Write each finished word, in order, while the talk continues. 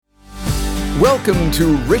Welcome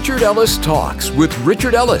to Richard Ellis Talks with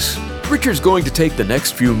Richard Ellis. Richard's going to take the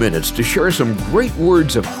next few minutes to share some great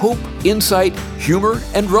words of hope, insight, humor,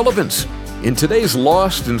 and relevance. In today's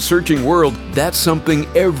lost and searching world, that's something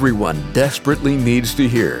everyone desperately needs to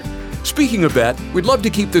hear. Speaking of that, we'd love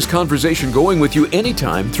to keep this conversation going with you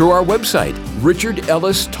anytime through our website,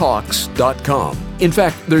 richardellistalks.com. In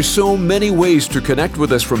fact, there's so many ways to connect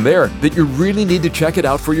with us from there that you really need to check it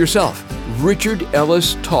out for yourself,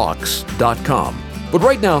 richardellistalks.com. But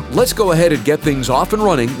right now, let's go ahead and get things off and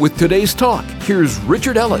running with today's talk. Here's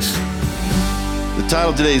Richard Ellis. The title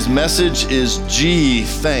of today's message is Gee,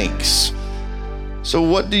 Thanks. So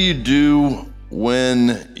what do you do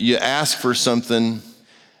when you ask for something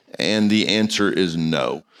and the answer is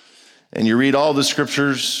no? And you read all the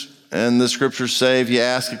scriptures, and the scriptures say if you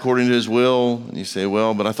ask according to his will, and you say,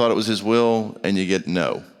 well, but I thought it was his will, and you get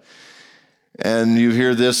no. And you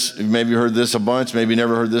hear this, maybe you heard this a bunch, maybe you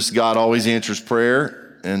never heard this, God always answers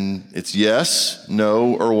prayer, and it's yes,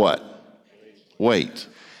 no, or what? Wait.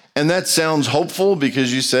 And that sounds hopeful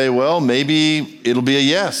because you say, well, maybe it'll be a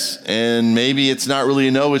yes, and maybe it's not really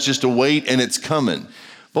a no, it's just a wait, and it's coming.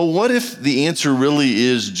 But what if the answer really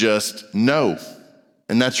is just no,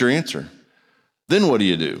 and that's your answer? Then what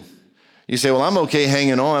do? You say, well, I'm okay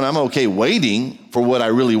hanging on. I'm okay waiting for what I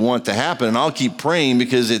really want to happen, and I'll keep praying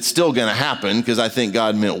because it's still going to happen because I think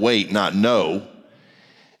God meant wait, not no.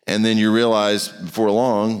 And then you realize before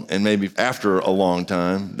long, and maybe after a long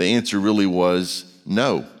time, the answer really was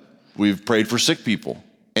no. We've prayed for sick people,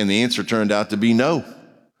 and the answer turned out to be no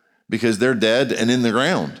because they're dead and in the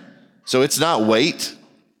ground. So it's not wait.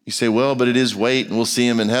 You say, well, but it is wait, and we'll see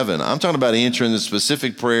him in heaven. I'm talking about answering the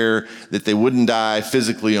specific prayer that they wouldn't die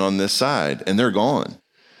physically on this side, and they're gone.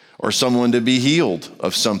 Or someone to be healed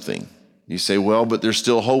of something. You say, well, but there's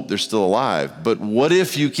still hope, they're still alive. But what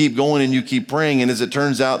if you keep going and you keep praying, and as it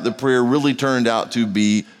turns out, the prayer really turned out to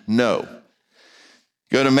be no?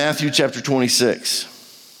 Go to Matthew chapter 26.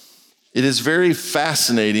 It is very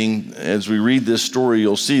fascinating, as we read this story,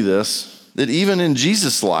 you'll see this, that even in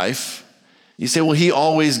Jesus' life, you say, well, he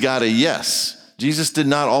always got a yes. Jesus did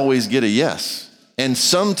not always get a yes. And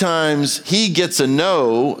sometimes he gets a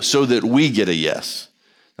no so that we get a yes.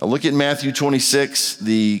 Now look at Matthew 26.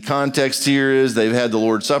 The context here is they've had the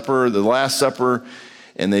Lord's Supper, the Last Supper,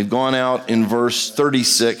 and they've gone out in verse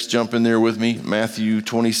 36. Jump in there with me, Matthew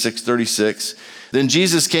 26, 36. Then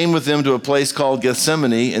Jesus came with them to a place called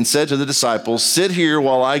Gethsemane and said to the disciples, sit here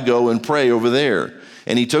while I go and pray over there.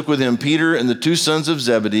 And he took with him Peter and the two sons of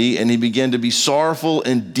Zebedee, and he began to be sorrowful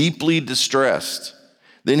and deeply distressed.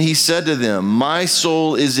 Then he said to them, my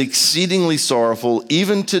soul is exceedingly sorrowful,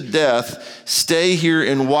 even to death. Stay here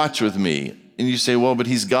and watch with me. And you say, well, but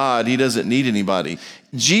he's God. He doesn't need anybody.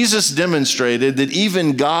 Jesus demonstrated that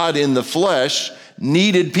even God in the flesh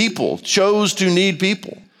needed people, chose to need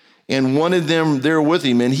people, and wanted them there with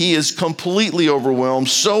him. And he is completely overwhelmed,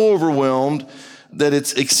 so overwhelmed that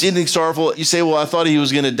it's exceedingly sorrowful. You say, well, I thought he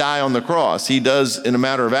was going to die on the cross. He does in a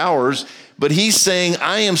matter of hours, but he's saying,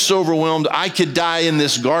 I am so overwhelmed, I could die in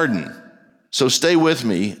this garden. So stay with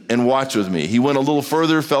me and watch with me. He went a little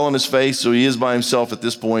further, fell on his face, so he is by himself at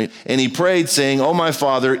this point, and he prayed saying, oh, my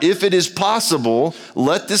Father, if it is possible,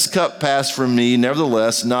 let this cup pass from me.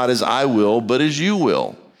 Nevertheless, not as I will, but as you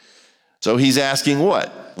will. So he's asking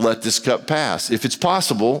what? Let this cup pass. If it's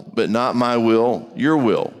possible, but not my will, your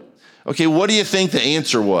will. Okay, what do you think the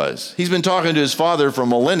answer was? He's been talking to his father for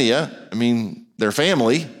millennia. I mean, they're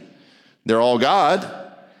family. They're all God.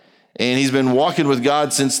 And he's been walking with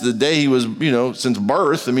God since the day he was, since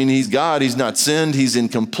birth. I mean, he's God. He's not sinned. He's in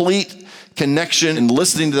complete connection and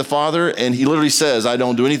listening to the Father. And he literally says, I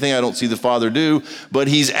don't do anything I don't see the Father do. But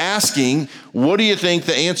he's asking, what do you think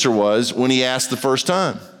the answer was when he asked the first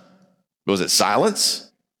time? Was it silence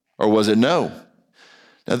or was it no?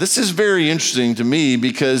 Now, this is very interesting to me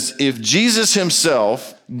because if Jesus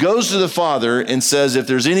himself goes to the Father and says, if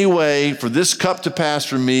there's any way for this cup to pass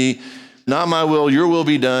from me, not my will, your will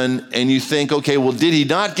be done, and you think, okay, well, did he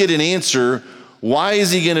not get an answer? Why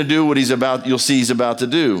is he going to do what you'll see he's about to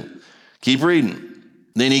do? Keep reading.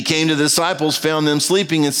 Then he came to the disciples, found them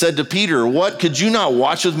sleeping, and said to Peter, what, could you not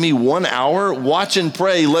watch with me 1 hour? Watch and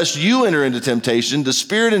pray, lest you enter into temptation. The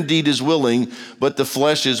spirit indeed is willing, but the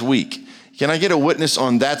flesh is weak. Can I get a witness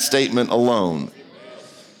on that statement alone?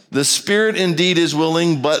 The spirit indeed is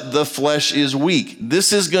willing, but the flesh is weak.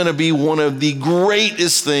 This is going to be one of the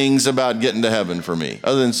greatest things about getting to heaven for me,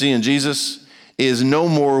 other than seeing Jesus, is no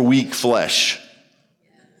more weak flesh.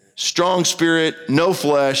 Strong spirit, no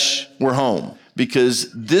flesh, we're home.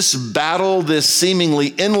 Because this battle, this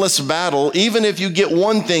seemingly endless battle, even if you get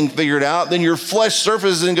one thing figured out, then your flesh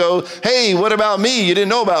surfaces and go, hey, what about me? You didn't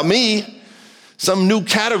know about me. some new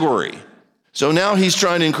category. So now he's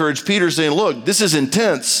trying to encourage Peter, saying, look, this is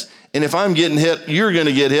intense. And if I'm getting hit, you're going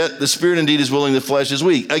to get hit. The spirit indeed is willing, the flesh is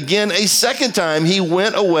weak. Again, a second time, he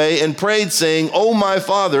went away and prayed, saying, oh, my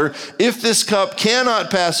Father, if this cup cannot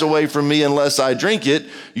pass away from me unless I drink it,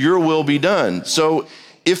 your will be done. So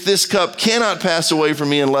if this cup cannot pass away from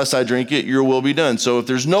me unless I drink it, your will be done. So if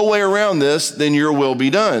there's no way around this, then your will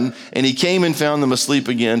be done. And he came and found them asleep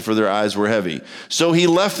again, for their eyes were heavy. So he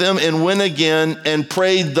left them and went again and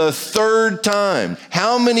prayed the third time.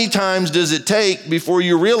 How many times does it take before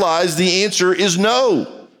you realize the answer is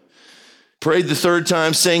no? Prayed the third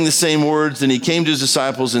time, saying the same words. Then he came to his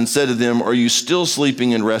disciples and said to them, are you still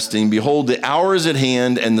sleeping and resting? Behold, the hour is at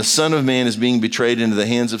hand, and the Son of Man is being betrayed into the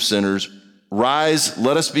hands of sinners. Rise,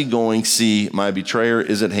 let us be going. See, my betrayer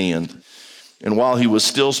is at hand. And while he was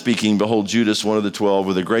still speaking, behold, Judas, one of the 12,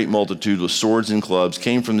 with a great multitude with swords and clubs,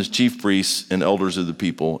 came from the chief priests and elders of the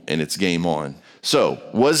people, and it's game on. So,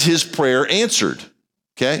 was his prayer answered?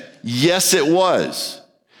 Okay? Yes, it was.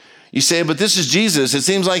 You say, but this is Jesus. It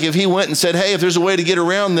seems like if he went and said, hey, if there's a way to get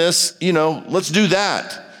around this, let's do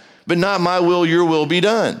that. But not my will, your will be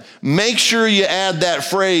done. Make sure you add that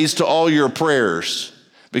phrase to all your prayers,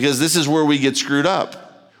 because this is where we get screwed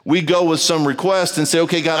up. We go with some request and say,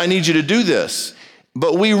 okay, God, I need you to do this.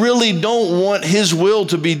 But we really don't want his will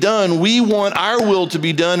to be done. We want our will to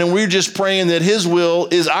be done, and we're just praying that his will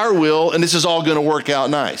is our will, and this is all going to work out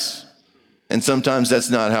nice. And sometimes that's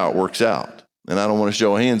not how it works out. And I don't want to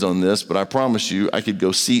show hands on this, but I promise you I could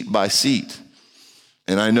go seat by seat.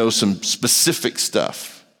 And I know some specific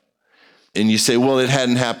stuff. And you say, well, it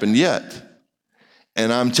hadn't happened yet.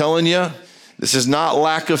 And I'm telling you, this is not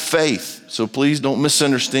lack of faith, so please don't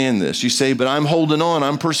misunderstand this. You say, but I'm holding on,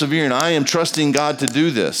 I'm persevering, I am trusting God to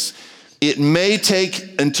do this. It may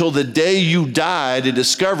take until the day you die to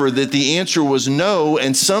discover that the answer was no,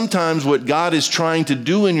 and sometimes what God is trying to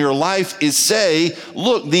do in your life is say,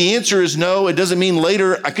 look, the answer is no. It doesn't mean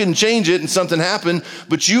later I couldn't change it and something happened,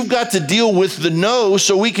 but you've got to deal with the no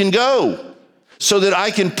so we can go, so that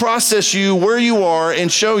I can process you where you are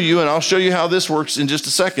and show you, and I'll show you how this works in just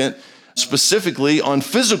a second, specifically on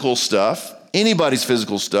physical stuff, anybody's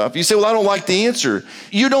physical stuff. You say, well, I don't like the answer.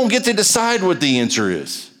 You don't get to decide what the answer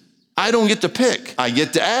is. I don't get to pick. I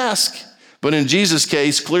get to ask. But in Jesus'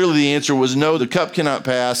 case, clearly the answer was no, the cup cannot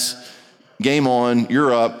pass. Game on,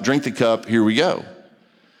 you're up, drink the cup, here we go.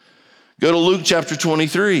 Go to Luke chapter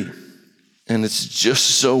 23. And it's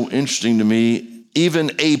just so interesting to me.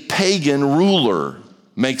 Even a pagan ruler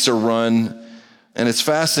makes a run. And it's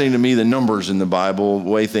fascinating to me, the numbers in the Bible, the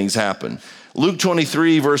way things happen. Luke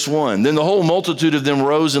 23, verse 1. Then the whole multitude of them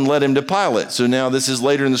rose and led him to Pilate. So now this is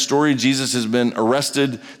later in the story. Jesus has been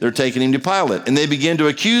arrested. They're taking him to Pilate. And they begin to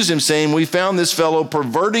accuse him, saying, we found this fellow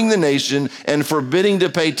perverting the nation and forbidding to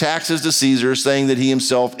pay taxes to Caesar, saying that he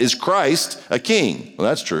himself is Christ, a king. Well,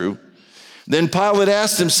 that's true. Then Pilate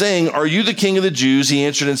asked him, saying, are you the king of the Jews? He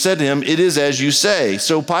answered and said to him, it is as you say.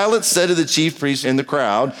 So Pilate said to the chief priests and the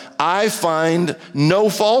crowd, I find no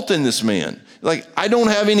fault in this man. Like, I don't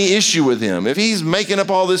have any issue with him. If he's making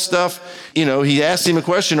up all this stuff, he asked him a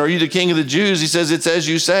question, are you the king of the Jews? He says, it's as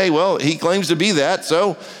you say. Well, he claims to be that,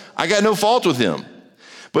 so I got no fault with him.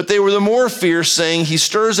 But they were the more fierce, saying, he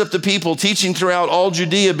stirs up the people, teaching throughout all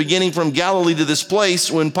Judea, beginning from Galilee to this place.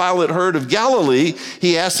 When Pilate heard of Galilee,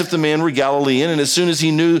 he asked if the man were Galilean. And as soon as he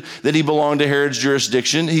knew that he belonged to Herod's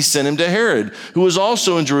jurisdiction, he sent him to Herod, who was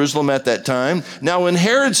also in Jerusalem at that time. Now when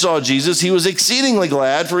Herod saw Jesus, he was exceedingly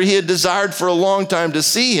glad, for he had desired for a long time to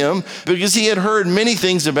see him, because he had heard many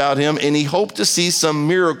things about him, and he hoped to see some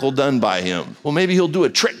miracle done by him. Well, maybe he'll do a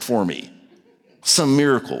trick for me. Some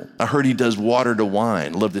miracle. I heard he does water to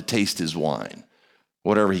wine. Love to taste his wine.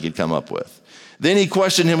 Whatever he could come up with. Then he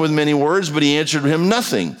questioned him with many words, but he answered him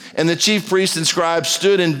nothing. And the chief priests and scribes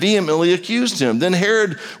stood and vehemently accused him. Then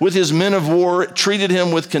Herod, with his men of war, treated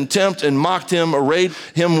him with contempt and mocked him, arrayed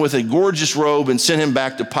him with a gorgeous robe, and sent him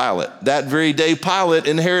back to Pilate. That very day, Pilate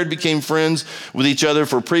and Herod became friends with each other,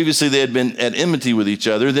 for previously they had been at enmity with each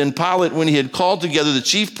other. Then Pilate, when he had called together the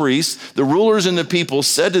chief priests, the rulers, and the people,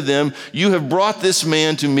 said to them, you have brought this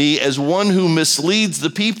man to me as one who misleads the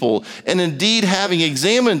people. And indeed, having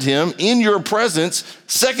examined him in your presence,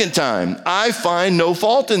 second time, I find no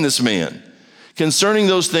fault in this man concerning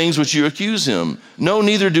those things which you accuse him. No,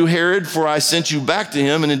 neither do Herod, for I sent you back to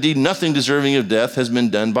him, and indeed nothing deserving of death has been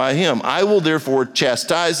done by him. I will therefore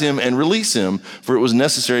chastise him and release him, for it was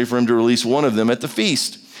necessary for him to release one of them at the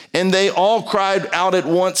feast. And they all cried out at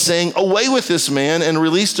once, saying, away with this man, and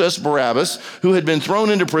release to us Barabbas, who had been thrown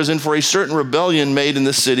into prison for a certain rebellion made in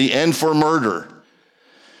the city and for murder.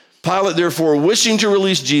 Pilate, therefore, wishing to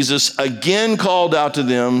release Jesus, again called out to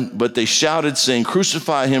them, but they shouted, saying,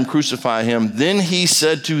 crucify him, crucify him. Then he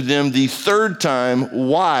said to them the third time,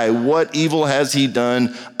 why? What evil has he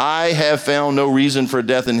done? I have found no reason for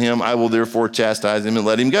death in him. I will therefore chastise him and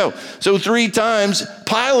let him go. So 3 times,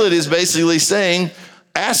 Pilate is basically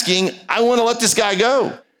asking, I want to let this guy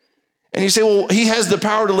go. And you say, well, he has the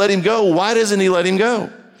power to let him go. Why doesn't he let him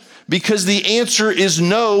go? Because the answer is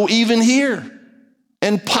no, even here.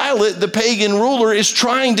 And Pilate, the pagan ruler, is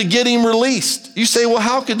trying to get him released. You say, well,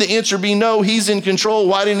 how could the answer be no? He's in control.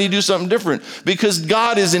 Why didn't he do something different? Because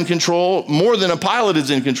God is in control more than a Pilate is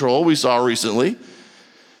in control, we saw recently.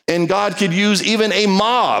 And God could use even a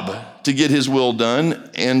mob to get his will done.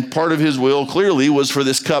 And part of his will clearly was for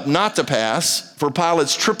this cup not to pass. For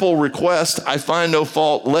Pilate's triple request, I find no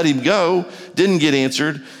fault, let him go, didn't get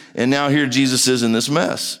answered. And now here Jesus is in this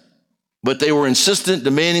mess. But they were insistent,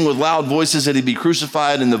 demanding with loud voices that he be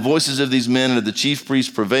crucified, and the voices of these men and of the chief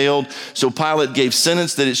priests prevailed. So Pilate gave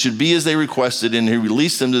sentence that it should be as they requested, and he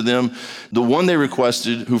released them to them, the one they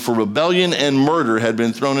requested, who for rebellion and murder had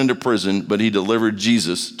been thrown into prison, but he delivered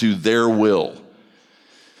Jesus to their will.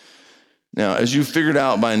 Now, as you've figured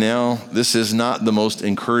out by now, this is not the most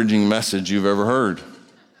encouraging message you've ever heard.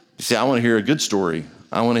 You say, I want to hear a good story.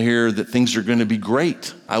 I want to hear that things are going to be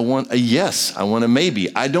great. I want a yes. I want a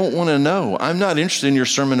maybe. I don't want to know. I'm not interested in your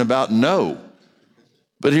sermon about no.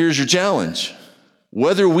 But here's your challenge.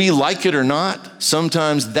 Whether we like it or not,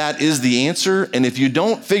 sometimes that is the answer. And if you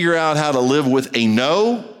don't figure out how to live with a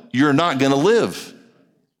no, you're not going to live.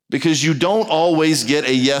 Because you don't always get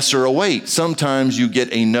a yes or a wait. Sometimes you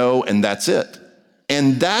get a no and that's it.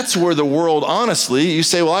 And that's where the world, honestly, you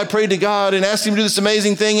say, well, I prayed to God and asked him to do this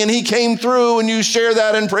amazing thing and he came through, and you share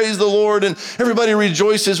that and praise the Lord and everybody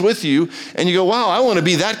rejoices with you. And you go, wow, I want to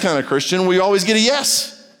be that kind of Christian where you always get a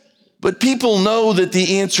yes. But people know that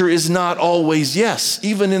the answer is not always yes,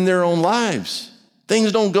 even in their own lives.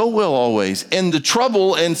 Things don't go well always. And the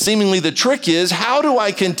trouble and seemingly the trick is, how do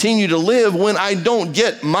I continue to live when I don't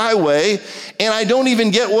get my way and I don't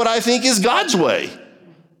even get what I think is God's way?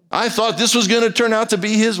 I thought this was going to turn out to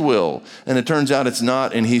be his will, and it turns out it's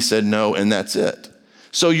not, and he said no, and that's it.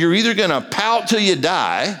 So you're either going to pout till you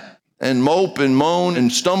die and mope and moan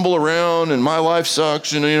and stumble around and my life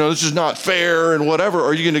sucks and, this is not fair and whatever,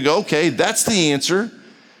 or you're going to go, okay, that's the answer.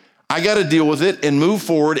 I got to deal with it and move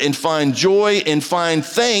forward and find joy and find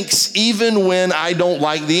thanks even when I don't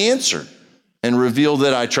like the answer, and reveal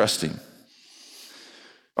that I trust him.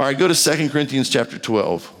 All right, go to 2 Corinthians chapter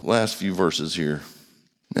 12, last few verses here.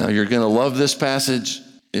 Now, you're going to love this passage.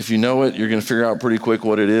 If you know it, you're going to figure out pretty quick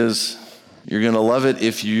what it is. You're going to love it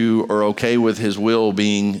if you are okay with his will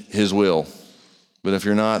being his will. But if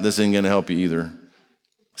you're not, this ain't going to help you either.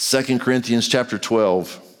 2 Corinthians chapter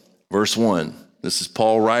 12, verse 1. This is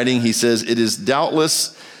Paul writing. He says, it is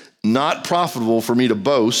doubtless not profitable for me to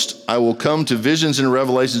boast. I will come to visions and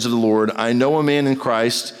revelations of the Lord. I know a man in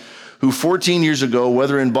Christ who 14 years ago,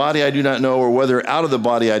 whether in body I do not know, or whether out of the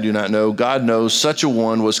body I do not know, God knows, such a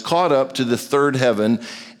one was caught up to the third heaven.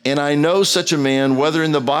 And I know such a man, whether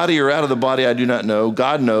in the body or out of the body I do not know,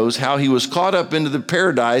 God knows, how he was caught up into the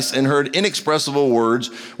paradise and heard inexpressible words,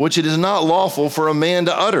 which it is not lawful for a man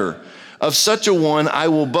to utter. Of such a one I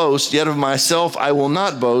will boast, yet of myself I will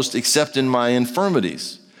not boast, except in my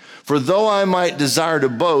infirmities. For though I might desire to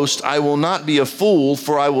boast, I will not be a fool,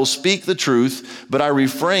 for I will speak the truth, but I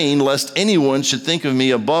refrain lest anyone should think of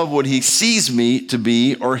me above what he sees me to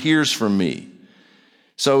be or hears from me.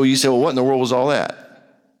 So you say, well, what in the world was all that?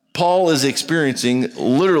 Paul is experiencing,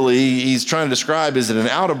 literally, he's trying to describe, is it an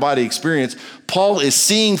out-of-body experience? Paul is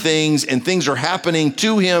seeing things, and things are happening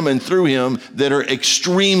to him and through him that are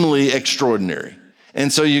extremely extraordinary.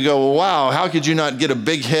 And so you go, well, wow, how could you not get a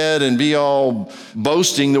big head and be all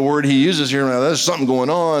boasting, the word he uses here? Now, there's something going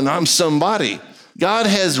on. I'm somebody. God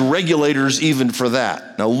has regulators even for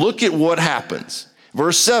that. Now look at what happens.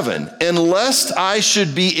 Verse 7, and lest I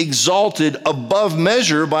should be exalted above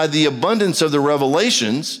measure by the abundance of the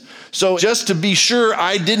revelations. So just to be sure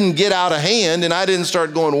I didn't get out of hand and I didn't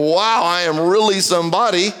start going, wow, I am really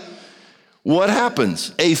somebody. What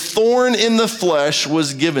happens? A thorn in the flesh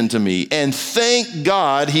was given to me, and thank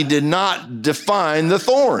God he did not define the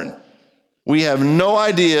thorn. We have no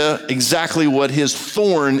idea exactly what his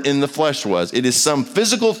thorn in the flesh was. It is some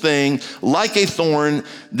physical thing like a thorn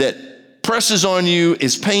that presses on you,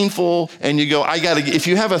 is painful, and you go, if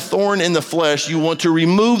you have a thorn in the flesh, you want to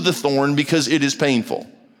remove the thorn because it is painful.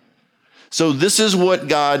 So this is what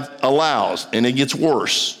God allows, and it gets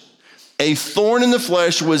worse. A thorn in the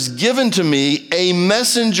flesh was given to me, a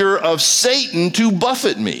messenger of Satan to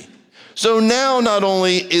buffet me, So now not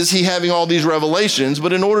only is he having all these revelations,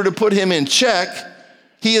 but in order to put him in check,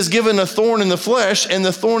 he is given a thorn in the flesh, and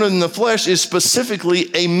the thorn in the flesh is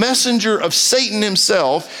specifically a messenger of Satan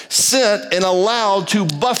himself, sent and allowed to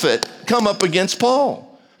buffet, come up against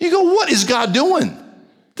Paul. You go, what is God doing?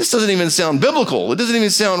 This doesn't even sound biblical. It doesn't even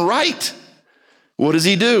sound right. What does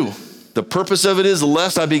he do? The purpose of it is,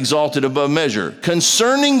 lest I be exalted above measure.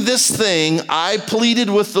 Concerning this thing, I pleaded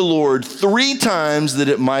with the Lord 3 times that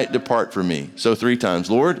it might depart from me. So 3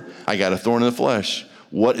 times, Lord, I got a thorn in the flesh.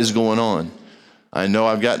 What is going on? I know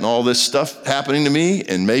I've gotten all this stuff happening to me,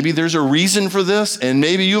 and maybe there's a reason for this, and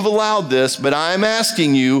maybe you've allowed this, but I'm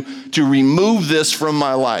asking you to remove this from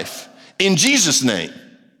my life. In Jesus' name.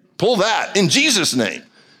 Pull that, in Jesus' name.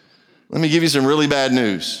 Let me give you some really bad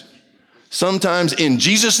news. Sometimes in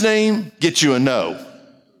Jesus' name, get you a no.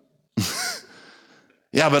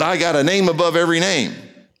 Yeah, but I got a name above every name.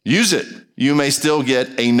 Use it. You may still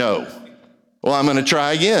get a no. Well, I'm going to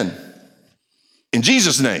try again. In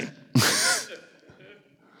Jesus' name.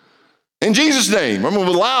 In Jesus' name. I'm going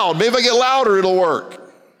to be loud. Maybe if I get louder, it'll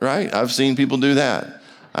work. Right? I've seen people do that.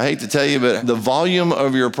 I hate to tell you, but the volume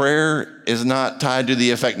of your prayer is not tied to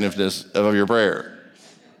the effectiveness of your prayer.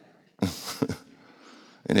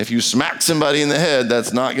 And if you smack somebody in the head,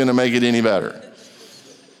 that's not going to make it any better.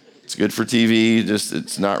 It's good for TV, just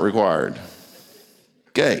it's not required.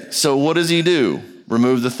 Okay, so what does he do?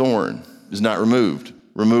 Remove the thorn. Is not removed.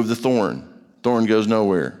 Remove the thorn. Thorn goes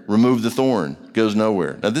nowhere. Remove the thorn. Goes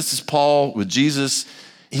nowhere. Now this is Paul with Jesus.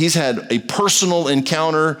 He's had a personal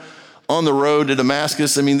encounter on the road to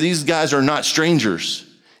Damascus. I mean, these guys are not strangers.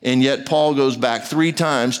 And yet Paul goes back 3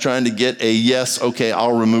 times trying to get a yes, okay,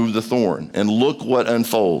 I'll remove the thorn. And look what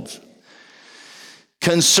unfolds.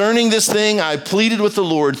 Concerning this thing, I pleaded with the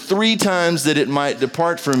Lord 3 times that it might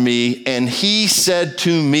depart from me, and he said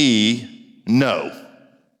to me, no.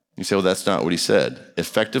 You say, well, that's not what he said.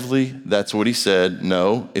 Effectively, that's what he said.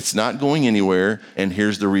 No, it's not going anywhere, and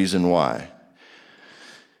here's the reason why.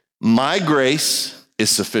 My grace is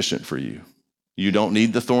sufficient for you. You don't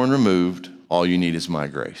need the thorn removed. All you need is my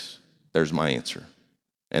grace. There's my answer.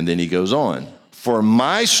 And then he goes on. For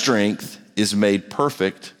my strength is made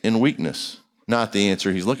perfect in weakness. Not the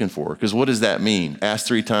answer he's looking for. Because what does that mean? Ask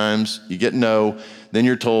 3 times, you get no. Then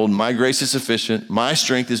you're told, my grace is sufficient. My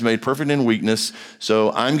strength is made perfect in weakness.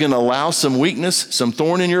 So I'm going to allow some weakness, some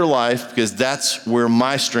thorn in your life, because that's where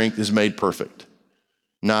my strength is made perfect.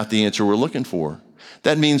 Not the answer we're looking for.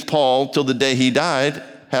 That means Paul, till the day he died,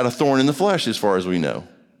 had a thorn in the flesh as far as we know.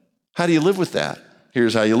 How do you live with that?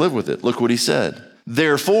 Here's how you live with it. Look what he said.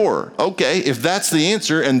 Therefore, okay, if that's the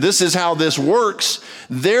answer and this is how this works,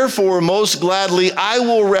 therefore, most gladly, I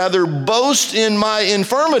will rather boast in my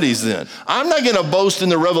infirmities then. I'm not going to boast in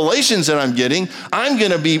the revelations that I'm getting. I'm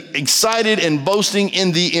going to be excited and boasting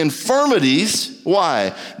in the infirmities.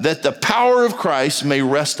 Why? That the power of Christ may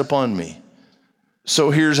rest upon me.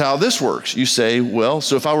 So here's how this works. You say, well,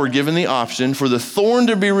 so if I were given the option for the thorn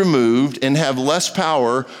to be removed and have less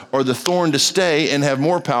power, or the thorn to stay and have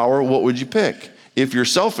more power, what would you pick? If you're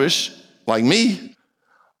selfish, like me,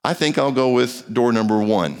 I think I'll go with door number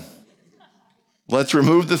 1. Let's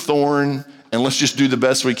remove the thorn and let's just do the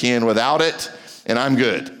best we can without it, and I'm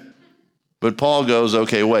good. But Paul goes,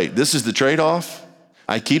 okay, wait, this is the trade-off?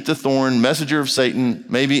 I keep the thorn, messenger of Satan,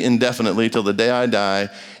 maybe indefinitely till the day I die.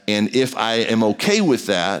 And if I am okay with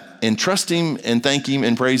that and trust him and thank him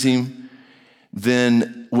and praise him,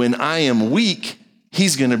 then when I am weak,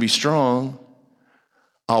 he's going to be strong.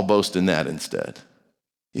 I'll boast in that instead.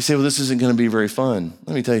 You say, well, this isn't going to be very fun.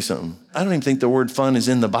 Let me tell you something. I don't even think the word fun is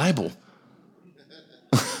in the Bible.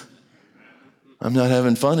 I'm not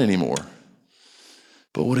having fun anymore.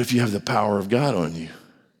 But what if you have the power of God on you?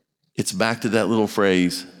 It's back to that little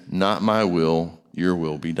phrase, not my will, your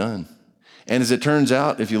will be done. And as it turns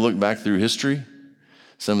out, if you look back through history,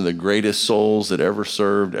 some of the greatest souls that ever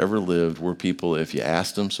served, ever lived, were people, if you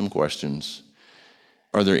asked them some questions,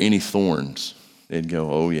 are there any thorns? They'd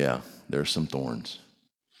go, oh yeah, there's some thorns.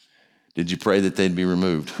 Did you pray that they'd be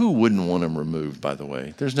removed? Who wouldn't want them removed, by the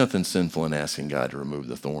way? There's nothing sinful in asking God to remove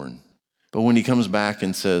the thorn. But when he comes back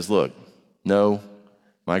and says, look, no,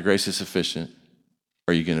 my grace is sufficient,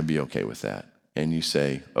 are you going to be okay with that? And you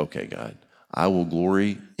say, okay, God, I will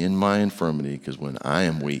glory in my infirmity, because when I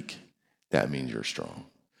am weak, that means you're strong.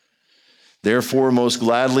 Therefore, most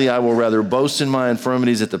gladly, I will rather boast in my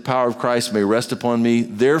infirmities, that the power of Christ may rest upon me.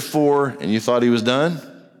 Therefore, and you thought he was done?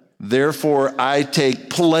 Therefore, I take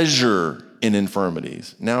pleasure in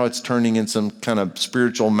infirmities. Now it's turning in some kind of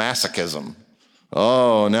spiritual masochism.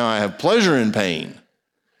 Oh, now I have pleasure in pain.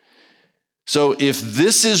 So if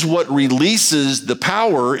this is what releases the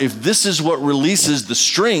power, if this is what releases the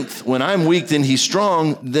strength, when I'm weak, then he's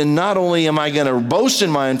strong, then not only am I going to boast in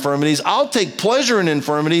my infirmities, I'll take pleasure in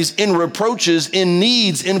infirmities, in reproaches, in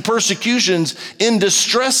needs, in persecutions, in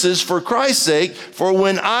distresses for Christ's sake. For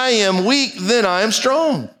when I am weak, then I am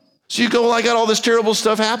strong. So you go, well, I got all this terrible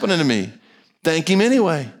stuff happening to me. Thank him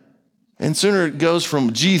anyway. And sooner it goes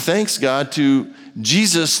from, gee, thanks God, to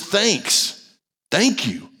Jesus, thanks. Thank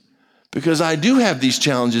you. Because I do have these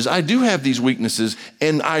challenges, I do have these weaknesses,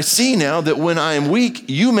 and I see now that when I am weak,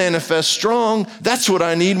 you manifest strong. That's what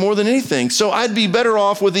I need more than anything. So I'd be better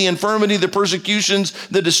off with the infirmity, the persecutions,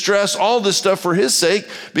 the distress, all this stuff for his sake,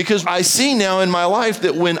 because I see now in my life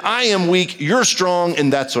that when I am weak, you're strong,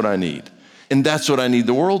 and that's what I need. And that's what I need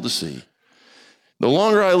the world to see. The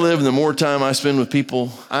longer I live and the more time I spend with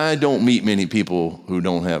people, I don't meet many people who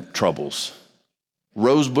don't have troubles.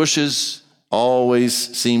 Rose bushes always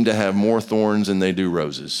seem to have more thorns than they do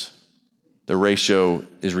roses. The ratio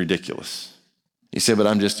is ridiculous. You say, but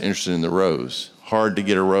I'm just interested in the rose. Hard to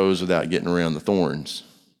get a rose without getting around the thorns.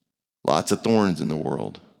 Lots of thorns in the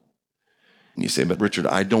world. And you say, but Richard,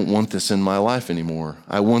 I don't want this in my life anymore.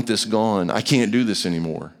 I want this gone. I can't do this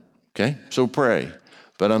anymore. Okay, so pray.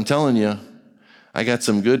 But I'm telling you, I got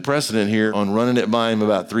some good precedent here on running it by him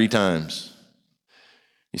about 3 times.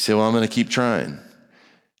 You say, well, I'm going to keep trying.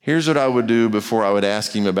 Here's what I would do before I would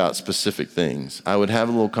ask him about specific things. I would have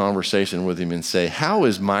a little conversation with him and say, how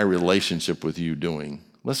is my relationship with you doing?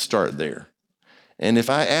 Let's start there. And if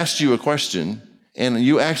I asked you a question and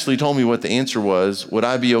you actually told me what the answer was, would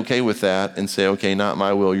I be okay with that and say, okay, not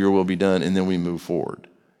my will, your will be done, and then we move forward?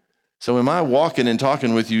 So am I walking and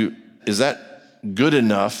talking with you, is that good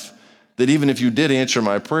enough that even if you did answer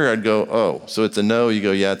my prayer, I'd go, oh, so it's a no? You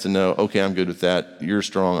go, yeah, it's a no. Okay, I'm good with that. You're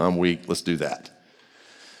strong, I'm weak, let's do that.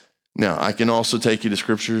 Now, I can also take you to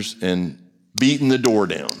scriptures and beating the door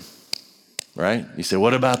down, right? You say,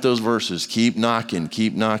 what about those verses? Keep knocking,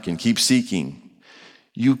 keep seeking.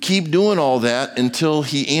 You keep doing all that until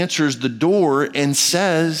he answers the door and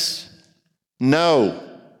says no.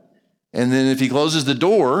 And then if he closes the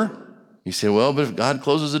door, you say, well, but if God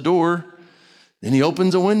closes the door, then he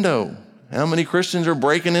opens a window. How many Christians are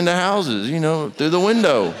breaking into houses, through the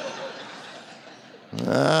window?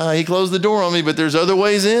 He closed the door on me, but there's other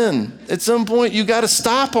ways in. At some point, you got to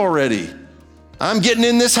stop already. I'm getting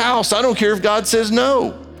in this house. I don't care if God says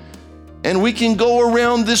no. And we can go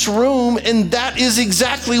around this room, and that is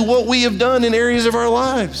exactly what we have done in areas of our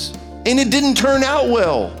lives. And it didn't turn out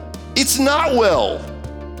well. It's not well.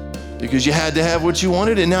 Because you had to have what you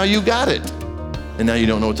wanted, and now you got it. And now you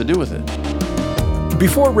don't know what to do with it.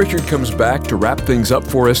 Before Richard comes back to wrap things up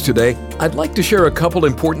for us today, I'd like to share a couple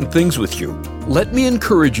important things with you. Let me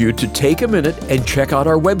encourage you to take a minute and check out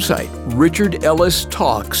our website,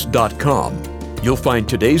 richardellistalks.com. You'll find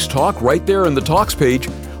today's talk right there on the Talks page,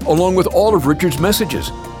 along with all of Richard's messages.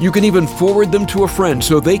 You can even forward them to a friend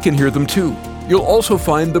so they can hear them too. You'll also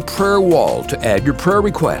find the prayer wall to add your prayer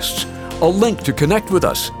requests, a link to connect with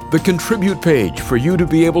us, the contribute page for you to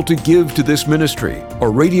be able to give to this ministry, a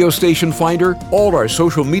radio station finder, all our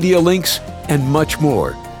social media links, and much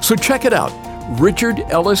more. So check it out,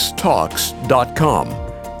 richardellistalks.com.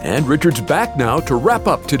 And Richard's back now to wrap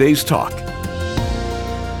up today's talk.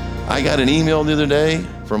 I got an email the other day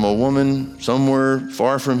from a woman somewhere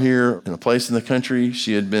far from here in a place in the country.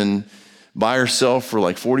 She had been by herself for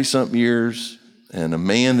like 40-something years, and a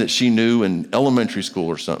man that she knew in elementary school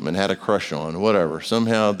or something and had a crush on, whatever.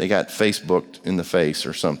 Somehow they got Facebooked in the face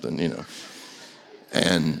or something,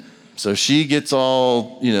 And so she gets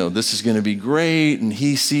all, this is going to be great. And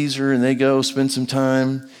he sees her and they go spend some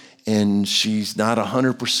time. And she's not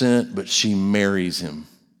 100%, but she marries him.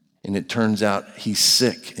 And it turns out he's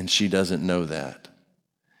sick and she doesn't know that.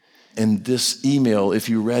 And this email, if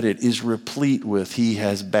you read it, is replete with he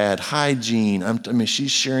has bad hygiene.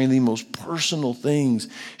 She's sharing the most personal things.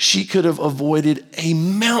 She could have avoided a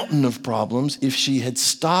mountain of problems if she had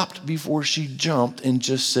stopped before she jumped and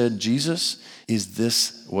just said, Jesus, is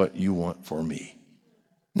this what you want for me?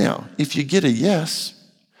 Now, if you get a yes,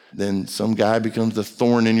 then some guy becomes a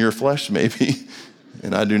thorn in your flesh maybe.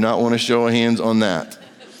 And I do not want to show hands on that.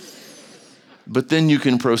 But then you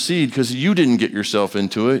can proceed because you didn't get yourself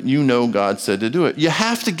into it. You know God said to do it. You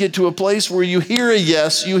have to get to a place where you hear a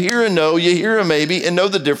yes, you hear a no, you hear a maybe, and know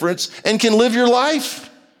the difference and can live your life.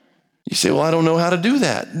 You say, well, I don't know how to do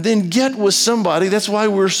that. Then get with somebody. That's why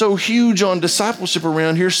we're so huge on discipleship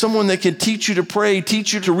around here. Someone that can teach you to pray,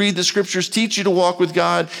 teach you to read the scriptures, teach you to walk with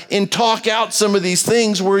God, and talk out some of these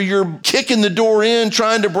things where you're kicking the door in,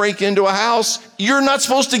 trying to break into a house you're not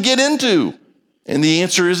supposed to get into. And the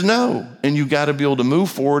answer is no. And you got to be able to move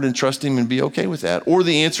forward and trust him and be okay with that. Or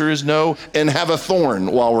the answer is no and have a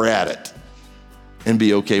thorn while we're at it and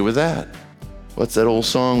be okay with that. What's that old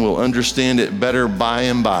song? We'll understand it better by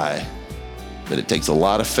and by. But it takes a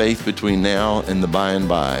lot of faith between now and the by and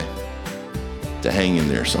by to hang in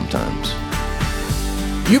there sometimes.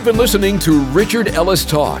 You've been listening to Richard Ellis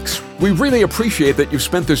Talks. We really appreciate that you've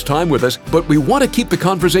spent this time with us, but we want to keep the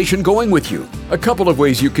conversation going with you. A couple of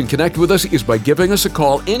ways you can connect with us is by giving us a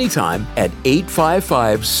call anytime at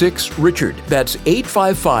 855-6-RICHARD. That's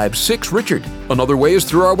 855-6-RICHARD. Another way is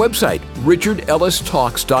through our website,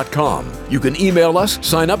 richardellistalks.com. You can email us,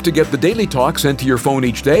 sign up to get the daily talk sent to your phone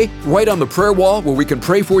each day, write on the prayer wall where we can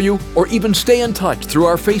pray for you, or even stay in touch through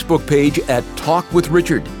our Facebook page at Talk with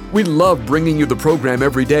Richard. We love bringing you the program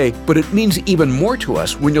every day, but it means even more to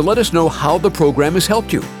us when you let us know how the program has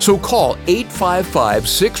helped you. So call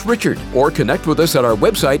 855-6-RICHARD or connect with us at our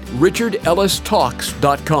website,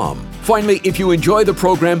 richardellistalks.com. Finally, if you enjoy the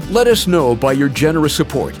program, let us know by your generous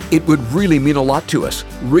support. It would really mean a lot to us.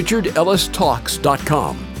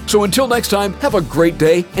 richardellistalks.com. So until next time, have a great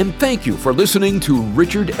day, and thank you for listening to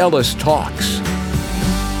Richard Ellis Talks.